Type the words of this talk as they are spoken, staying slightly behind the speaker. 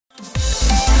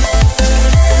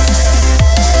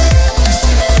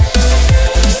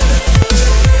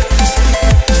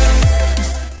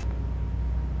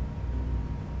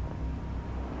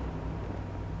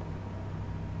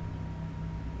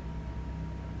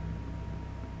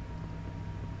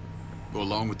Go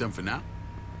along with them for now?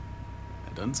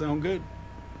 That doesn't sound good.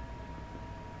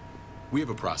 We have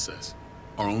a process.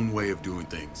 Our own way of doing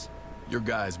things. Your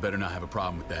guys better not have a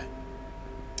problem with that.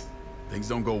 Things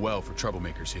don't go well for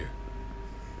troublemakers here.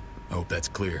 I hope that's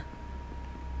clear.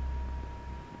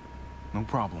 No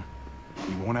problem.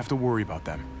 You won't have to worry about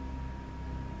them.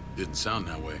 Didn't sound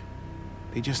that way.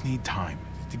 They just need time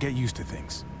to get used to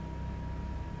things.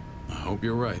 I hope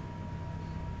you're right.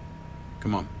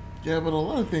 Come on. Yeah, but a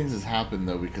lot of things has happened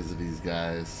though because of these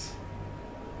guys.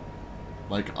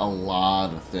 Like a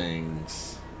lot of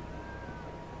things.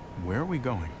 Where are we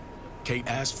going? Kate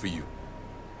asked for you.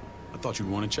 I thought you'd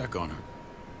want to check on her.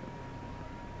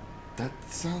 That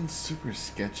sounds super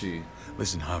sketchy.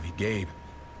 Listen, Javi, Gabe.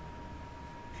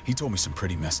 He told me some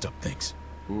pretty messed up things.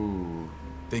 Ooh.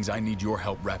 Things I need your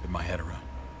help wrapping my head around.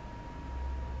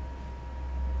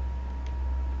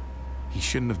 He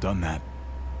shouldn't have done that.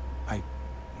 I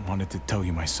wanted to tell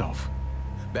you myself.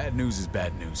 Bad news is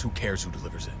bad news. Who cares who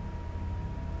delivers it?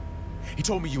 He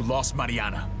told me you lost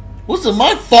Mariana. Was it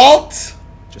my fault?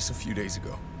 Just a few days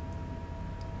ago.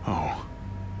 Oh.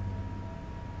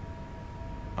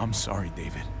 I'm sorry,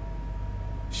 David.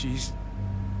 She's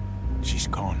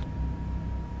gone.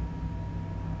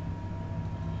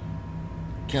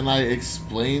 Can I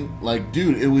explain? Like,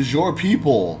 dude, it was your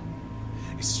people.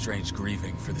 It's strange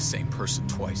grieving for the same person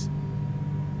twice.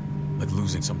 Like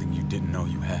losing something you didn't know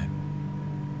you had.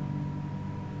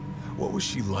 What was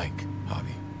she like,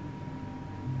 Javi?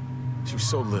 She was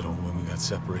so little when we got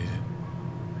separated.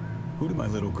 Who did my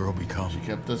little girl become?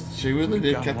 She really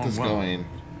did kept us well. going.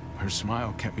 Her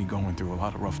smile kept me going through a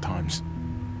lot of rough times.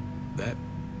 That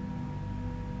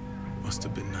must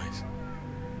have been nice.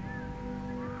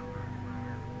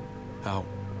 How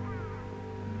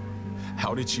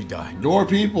did she die? Your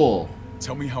people.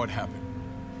 Tell me how it happened.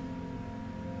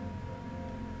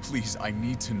 Please, I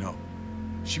need to know.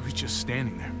 She was just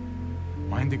standing there,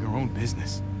 minding her own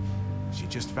business. She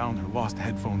just found her lost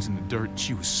headphones in the dirt.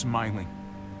 She was smiling.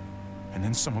 And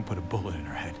then someone put a bullet in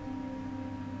her head.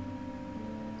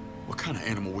 What kind of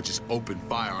animal would just open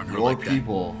fire on her Your like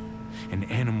people. That? An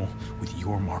animal with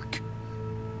your mark.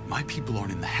 My people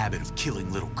aren't in the habit of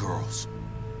killing little girls.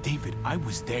 David, I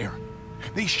was there.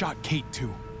 They shot Kate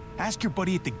too. Ask your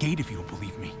buddy at the gate if you don't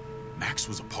believe me. Max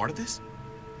was a part of this?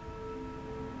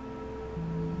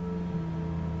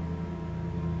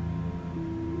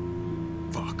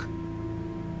 Fuck.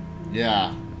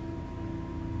 Yeah.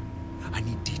 I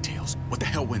need details. What the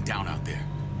hell went down out there?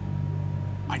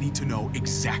 I need to know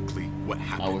exactly what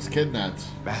happened. I was kidnapped.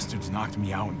 Bastards knocked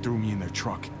me out and threw me in their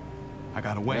truck. I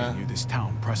got away near this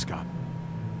town, Prescott.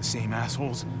 The same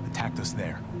assholes attacked us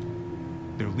there.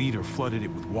 Their leader flooded it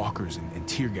with walkers and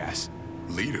tear gas.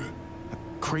 Leader? A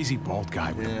crazy bald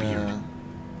guy with a beard.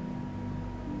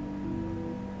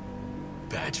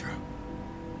 Badger,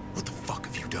 what the fuck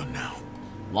have you done now?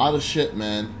 A lot of shit,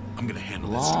 man. I'm gonna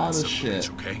handle this son of a shit.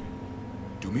 bitch, okay?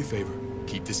 Do me a favor,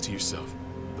 keep this to yourself.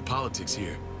 The politics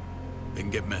here, they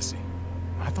can get messy.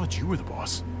 I thought you were the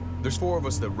boss. There's 4 of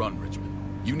us that run Richmond.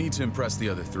 You need to impress the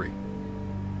other 3.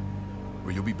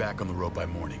 Or you'll be back on the road by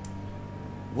morning.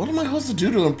 What am I supposed to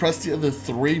do to impress the other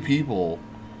 3 people?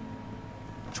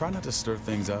 Try not to stir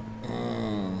things up.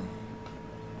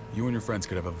 You and your friends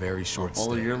could have a very short stay.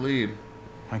 Follow your lead.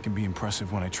 I can be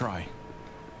impressive when I try.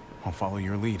 I'll follow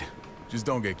your lead. Just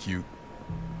don't get cute.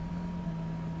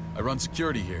 I run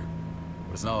security here,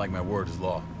 but it's not like my word is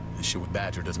law. This shit with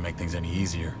Badger doesn't make things any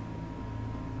easier.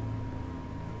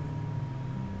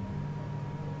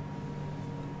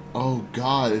 Oh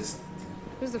God, it's...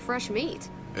 Who's the fresh meat?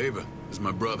 Ava, this is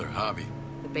my brother, Javi.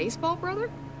 The baseball brother?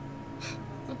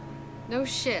 No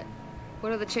shit.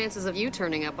 What are the chances of you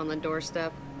turning up on the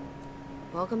doorstep?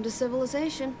 Welcome to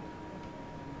civilization.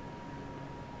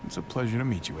 It's a pleasure to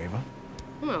meet you, Ava.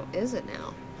 Oh, is it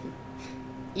now?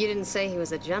 You didn't say he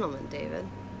was a gentleman, David.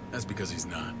 That's because he's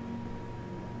not.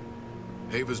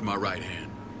 Ava's my right hand.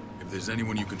 If there's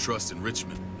anyone you can trust in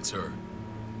Richmond, it's her.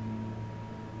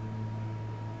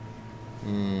 I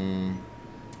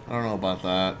don't know about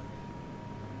that.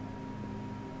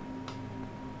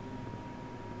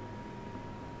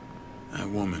 That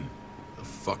woman, the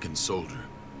fucking soldier.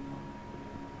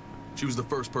 She was the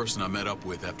first person I met up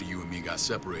with after you and me got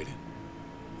separated.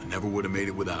 I never would have made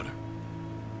it without her.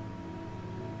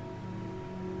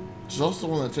 She's also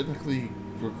the one that technically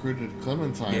recruited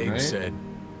Clementine, Gabe right? said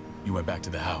you went back to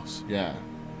the house. Yeah.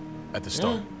 At the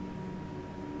start.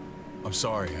 I'm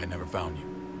sorry I never found you.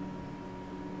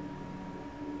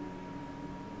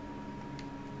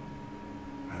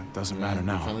 It doesn't matter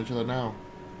now. We found each other now.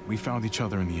 We found each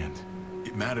other in the end.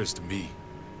 It matters to me.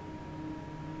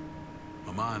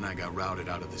 Mama and I got routed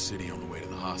out of the city on the way to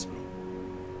the hospital.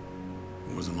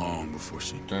 It wasn't long before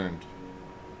she turned.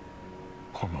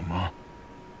 Poor Mama.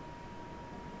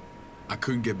 I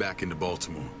couldn't get back into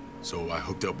Baltimore, so I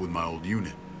hooked up with my old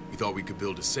unit. We thought we could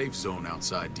build a safe zone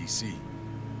outside D.C.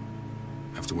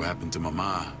 After what happened to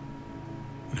Mama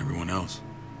and everyone else,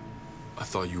 I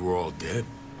thought you were all dead.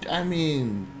 I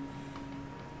mean...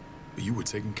 But you were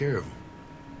taking care of them,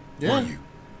 yeah. weren't you?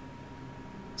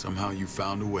 Somehow you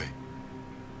found a way.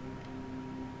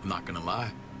 I'm not gonna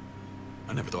lie.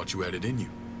 I never thought you had it in you.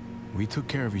 We took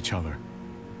care of each other.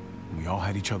 We all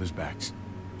had each other's backs.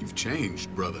 You've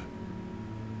changed, brother.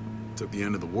 Took the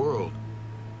end of the world,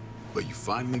 but you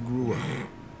finally grew up.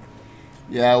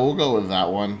 Yeah, we'll go with that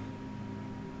one.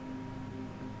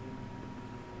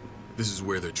 This is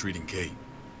where they're treating Kate.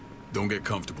 Don't get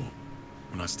comfortable.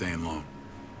 We're not staying long.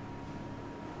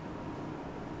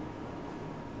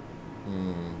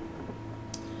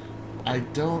 I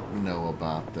don't know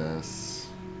about this.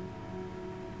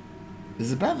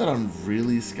 Is it bad that I'm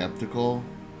really skeptical?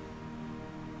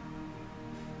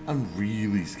 I'm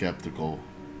really skeptical.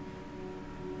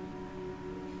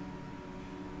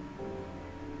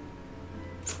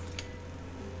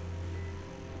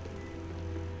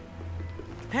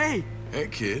 Hey! Hey,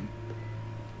 kid.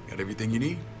 Got everything you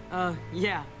need?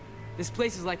 Yeah. This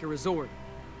place is like a resort.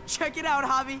 Check it out,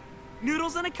 Javi.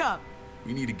 Noodles in a cup.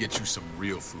 We need to get you some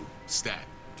real food. Stat.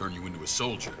 Turn you into a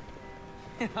soldier.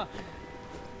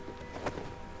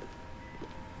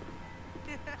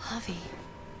 Javi,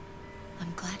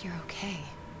 I'm glad you're okay.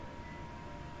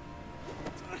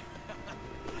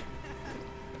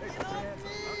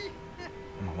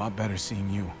 I'm a lot better seeing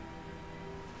you.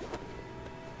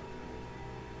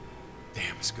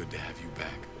 Damn, it's good to have you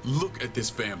back. Look at this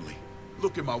family.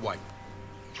 Look at my wife.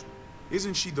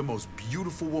 Isn't she the most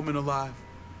beautiful woman alive?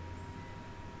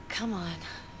 Come on.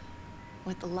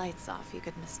 With the lights off, you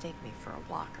could mistake me for a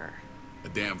walker. A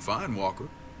damn fine walker.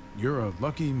 You're a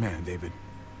lucky man, David.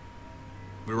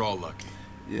 We're all lucky.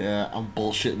 Yeah, I'm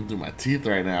bullshitting through my teeth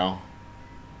right now.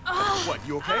 What,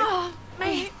 you okay?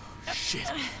 My...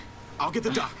 Shit. I'll get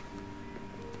the doc.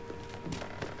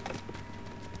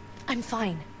 I'm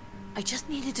fine. I just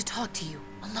needed to talk to you,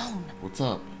 alone. What's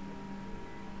up?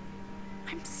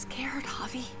 I'm scared,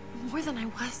 Javi. More than I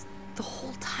was the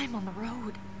whole time on the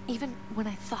road. Even when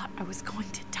I thought I was going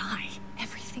to die.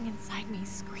 Everything inside me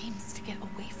screams to get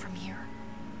away from here.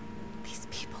 These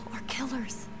people are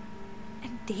killers.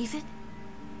 And David?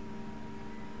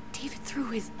 David threw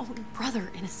his own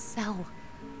brother in a cell.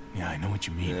 Yeah, I know what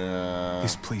you mean. Yeah.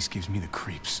 This place gives me the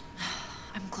creeps.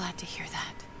 I'm glad to hear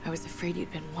that. I was afraid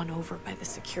you'd been won over by the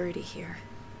security here.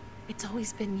 It's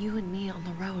always been you and me on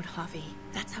the road, Javi.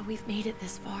 That's how we've made it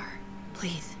this far.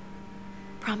 Please,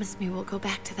 promise me we'll go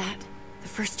back to that the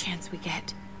first chance we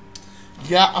get.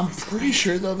 Yeah, I'm pretty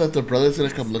sure though that the brother's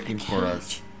gonna come looking for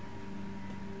us.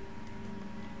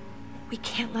 We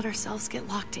can't let ourselves get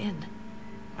locked in.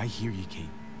 I hear you, Kate,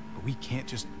 but we can't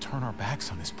just turn our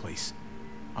backs on this place.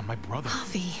 On my brother.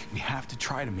 Javi. We have to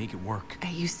try to make it work. I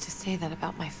used to say that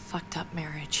about my fucked up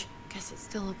marriage. Guess it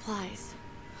still applies.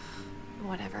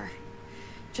 Whatever.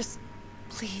 Just,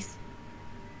 please.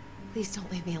 Please don't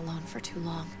leave me alone for too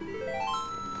long.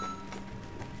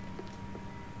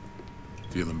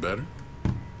 Feeling better?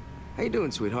 How you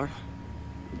doing, sweetheart?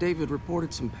 David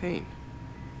reported some pain.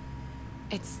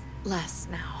 It's less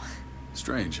now.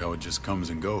 Strange how it just comes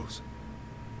and goes.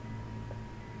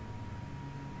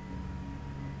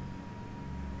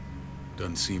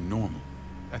 Doesn't seem normal.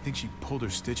 I think she pulled her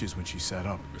stitches when she sat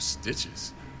up. Her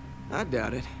stitches? I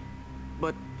doubt it.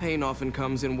 But pain often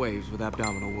comes in waves with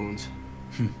abdominal wounds.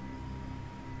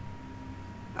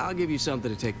 I'll give you something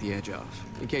to take the edge off,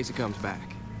 in case it comes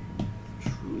back.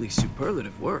 Truly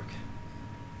superlative work.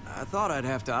 I thought I'd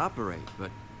have to operate,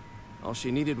 but all she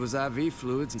needed was IV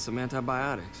fluids and some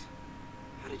antibiotics.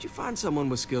 How did you find someone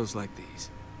with skills like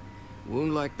these? A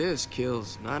wound like this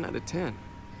kills 9 out of 10.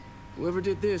 Whoever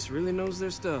did this really knows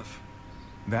their stuff.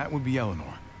 That would be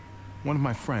Eleanor. One of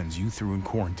my friends you threw in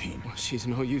quarantine. Well, she's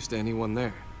no use to anyone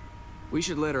there. We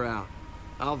should let her out.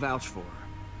 I'll vouch for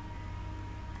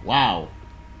her. Wow.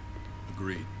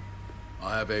 Agreed. I'll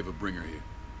have Ava bring her here.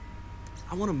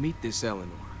 I want to meet this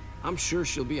Eleanor. I'm sure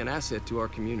she'll be an asset to our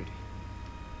community.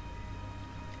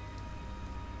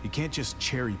 You can't just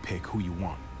cherry pick who you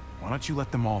want. Why don't you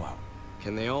let them all out?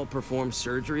 Can they all perform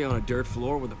surgery on a dirt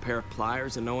floor with a pair of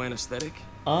pliers and no anesthetic?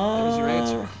 There's your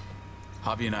answer.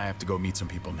 Javi and I have to go meet some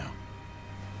people now.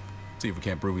 See if we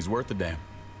can't prove he's worth the damn.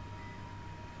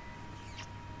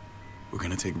 We're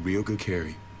gonna take real good care of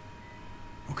you.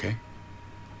 Okay?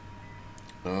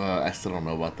 I still don't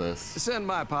know about this. Send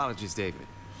my apologies, David.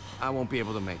 I won't be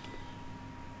able to make it.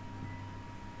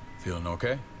 Feeling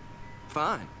okay?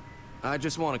 Fine. I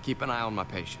just want to keep an eye on my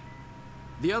patient.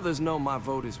 The others know my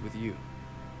vote is with you.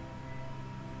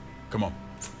 Come on.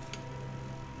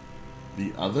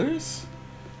 The others?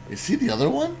 Is he the other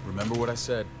one? Remember what I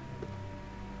said.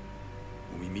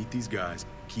 When we meet these guys,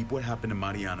 keep what happened to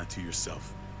Mariana to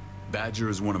yourself. Badger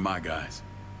is one of my guys,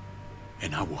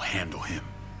 and I will handle him.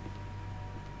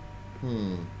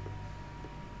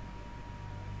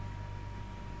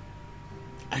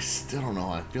 I still don't know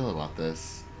how I feel about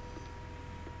this.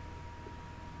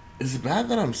 Is it bad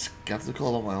that I'm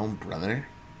skeptical about my own brother?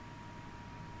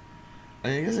 I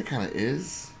mean, I guess it kind of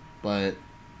is, but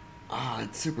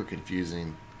it's super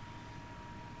confusing.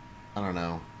 I don't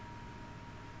know.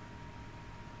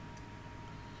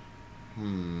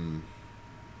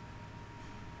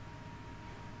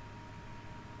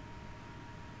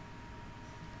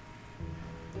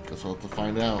 Guess I'll have to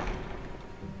find out.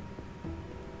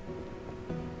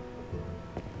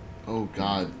 Oh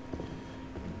God.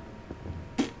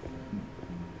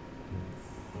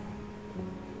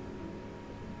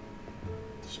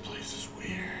 This place is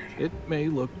weird. It may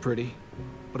look pretty,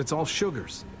 but it's all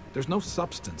sugars. There's no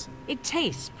substance. It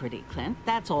tastes pretty, Clint.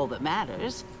 That's all that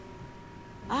matters.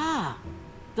 Ah,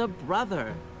 the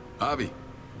brother. Javi,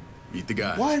 meet the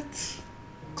guys. What?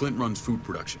 Clint runs food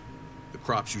production. The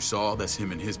crops you saw, that's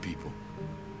him and his people.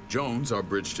 Jones, our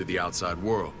bridge to the outside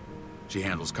world. She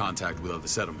handles contact with other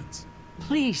settlements.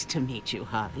 Pleased to meet you,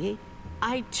 Javi.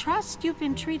 I trust you've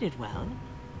been treated well.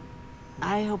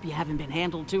 I hope you haven't been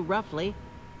handled too roughly.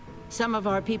 Some of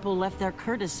our people left their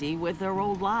courtesy with their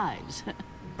old lives.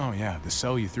 Oh yeah, the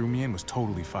cell you threw me in was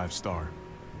totally 5-star.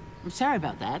 I'm sorry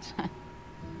about that.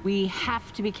 We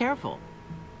have to be careful.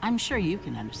 I'm sure you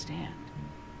can understand.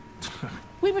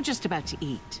 We were just about to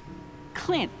eat.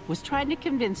 Clint was trying to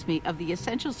convince me of the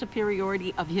essential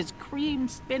superiority of his creamed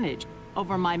spinach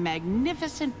over my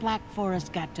magnificent Black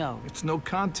Forest gâteau. It's no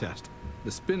contest.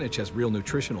 The spinach has real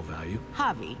nutritional value.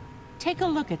 Javi, take a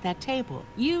look at that table.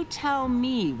 You tell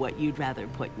me what you'd rather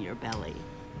put in your belly.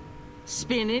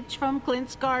 Spinach from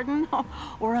Clint's garden,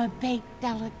 or a baked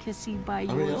delicacy by I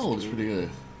mean, yours? it all looks pretty good.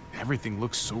 Everything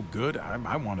looks so good,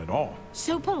 I want it all.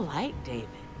 So polite, David.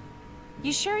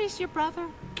 You sure he's your brother?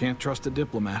 Can't trust a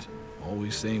diplomat.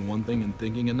 Always saying one thing and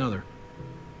thinking another.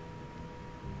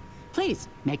 Please,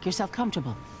 make yourself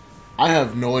comfortable. I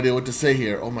have no idea what to say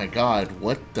here. Oh my God,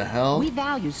 what the hell? We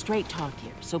value straight talk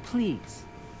here, so please,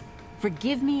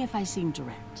 forgive me if I seem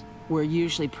direct. We're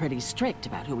usually pretty strict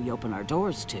about who we open our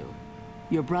doors to.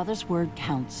 Your brother's word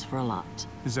counts for a lot.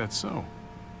 Is that so?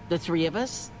 The three of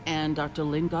us, and Dr.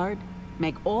 Lingard,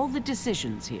 make all the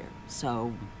decisions here,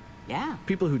 so, yeah.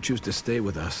 People who choose to stay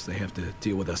with us, they have to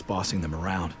deal with us bossing them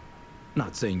around.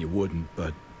 Not saying you wouldn't,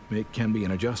 but it can be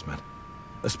an adjustment.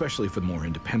 Especially for the more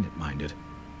independent-minded.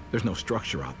 There's no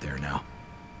structure out there now.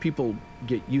 People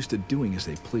get used to doing as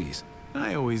they please.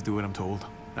 I always do what I'm told.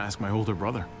 Ask my older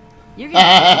brother. You're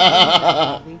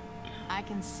gonna I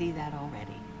can see that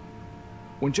already.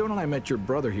 When Joan and I met your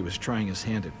brother, he was trying his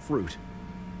hand at fruit.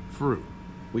 Fruit?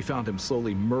 We found him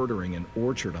slowly murdering an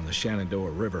orchard on the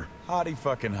Shenandoah River. Hotty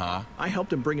fucking ha. I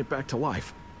helped him bring it back to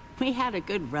life. We had a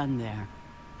good run there.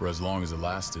 For as long as it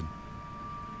lasted.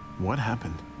 What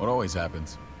happened? What always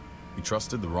happens. We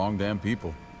trusted the wrong damn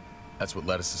people. That's what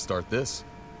led us to start this.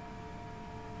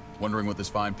 Wondering what this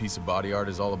fine piece of body art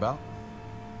is all about?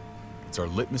 It's our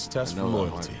litmus test for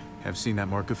loyalty. I've seen that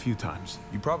mark a few times.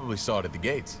 You probably saw it at the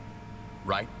gates.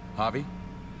 Right, Javi?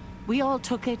 We all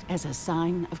took it as a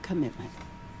sign of commitment.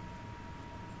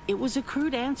 It was a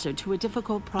crude answer to a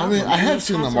difficult problem. I mean, I have that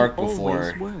seen the hasn't mark always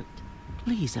before. worked.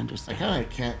 Please understand. I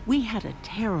can't. We had a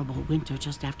terrible winter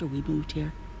just after we moved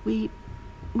here. We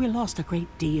lost a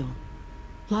great deal.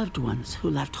 Loved ones who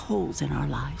left holes in our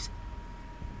lives.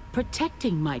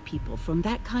 Protecting my people from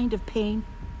that kind of pain,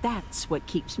 that's what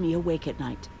keeps me awake at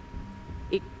night.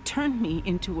 It turned me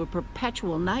into a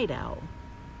perpetual night owl.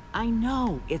 I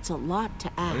know it's a lot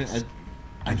to ask. I mean,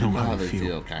 I know know how how you they feel.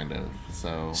 feel, kind of.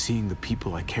 So Seeing the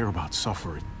people I care about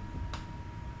suffer,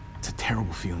 it's a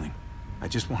terrible feeling. I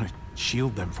just want to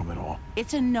shield them from it all.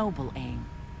 It's a noble aim.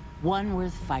 One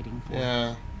worth fighting for.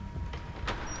 yeah.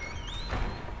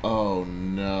 Oh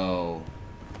no.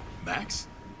 Max?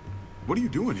 What are you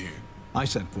doing here? I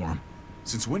sent for him.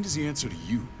 Since when does he answer to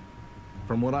you?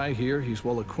 From what I hear, he's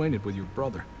well acquainted with your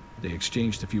brother. They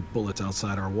exchanged a few bullets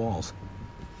outside our walls.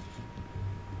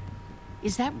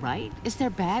 Is that right? Is there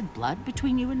bad blood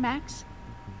between you and Max?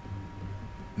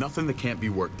 Nothing that can't be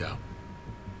worked out.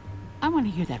 I want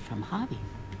to hear that from Javi.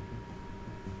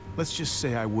 Let's just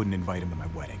say I wouldn't invite him to my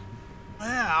wedding.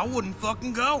 Yeah, I wouldn't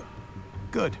fucking go.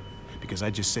 Good, because I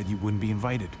just said you wouldn't be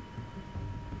invited.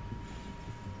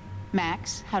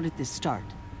 Max, how did this start?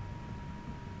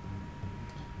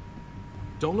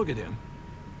 Don't look at him.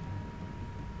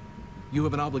 You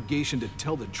have an obligation to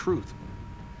tell the truth.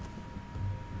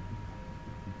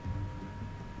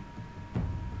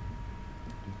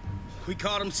 We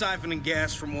caught him siphoning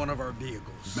gas from one of our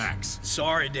vehicles. Max.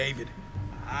 Sorry, David.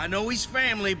 I know he's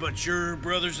family, but your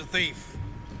brother's a thief.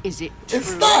 Is it true?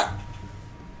 It's not.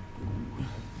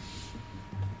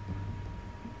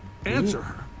 Answer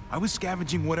her. I was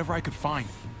scavenging whatever I could find.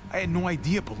 I had no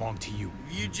idea it belonged to you.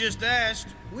 You just asked.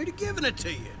 We'd have given it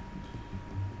to you.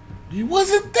 You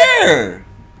wasn't there.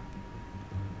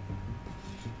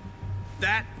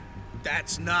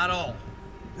 That's not all.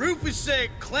 Rufus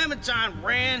said Clementine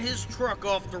ran his truck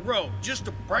off the road just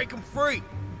to break him free.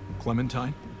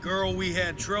 Clementine? Girl we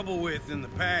had trouble with in the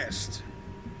past.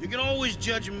 You can always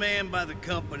judge a man by the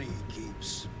company he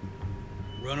keeps.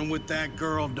 Running with that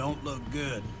girl don't look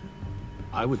good.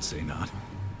 I would say not.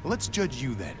 Well, let's judge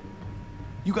you then.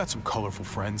 You got some colorful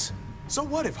friends. So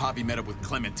what if Javi met up with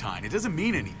Clementine? It doesn't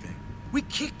mean anything. We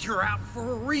kicked her out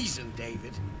for a reason,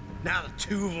 David. Now the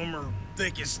two of them are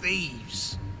thick as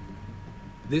thieves.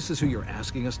 This is who you're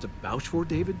asking us to vouch for,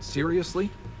 David? Seriously?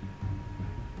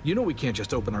 You know we can't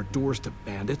just open our doors to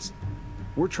bandits.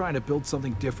 We're trying to build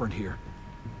something different here.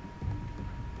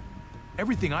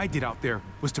 Everything I did out there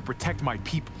was to protect my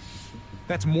people.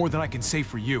 That's more than I can say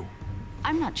for you.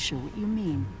 I'm not sure what you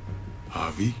mean.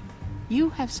 Javi?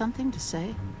 You have something to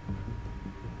say?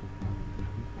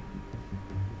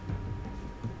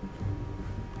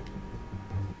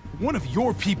 One of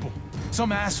your people,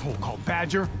 some asshole called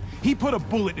Badger, he put a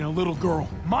bullet in a little girl,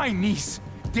 my niece,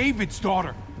 David's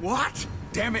daughter. What?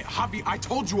 Damn it, Javi, I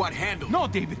told you I'd handle it. No,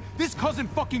 David, this cousin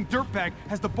fucking dirtbag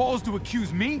has the balls to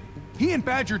accuse me? He and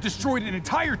Badger destroyed an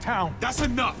entire town. That's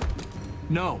enough.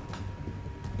 No.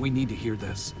 We need to hear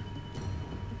this.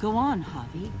 Go on,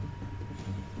 Javi.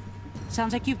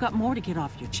 Sounds like you've got more to get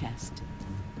off your chest.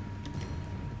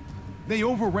 They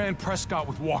overran Prescott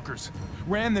with walkers,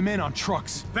 ran them in on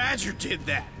trucks. Badger did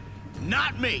that,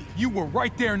 not me. You were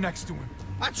right there next to him.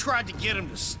 I tried to get him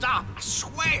to stop, I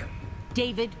swear.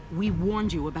 David, we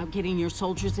warned you about getting your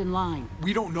soldiers in line.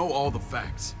 We don't know all the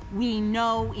facts. We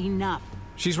know enough.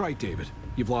 She's right, David.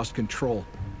 You've lost control.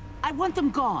 I want them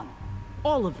gone.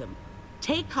 All of them.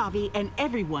 Take Javi and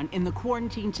everyone in the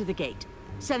quarantine to the gate.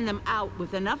 Send them out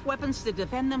with enough weapons to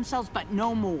defend themselves, but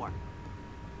no more.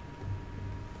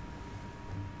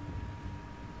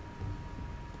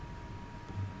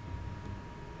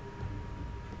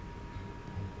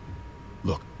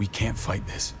 Look, we can't fight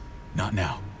this. Not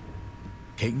now.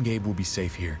 Kate and Gabe will be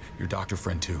safe here, your doctor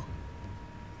friend too.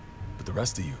 But the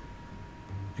rest of you,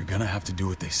 you're gonna have to do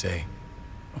what they say.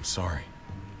 I'm sorry.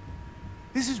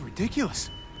 This is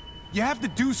ridiculous. You have to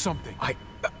do something.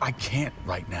 I can't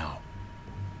right now.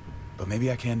 But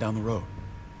maybe I can down the road.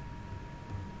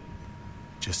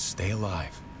 Just stay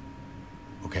alive.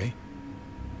 Okay?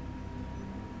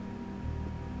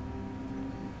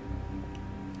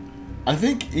 I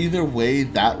think either way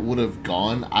that would have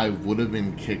gone, I would have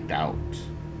been kicked out.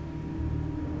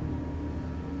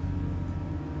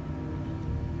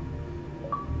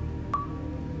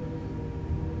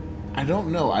 I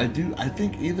don't know. I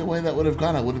think either way that would have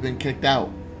gone, I would have been kicked out.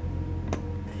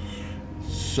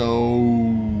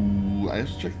 So I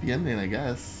just check the ending, I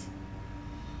guess.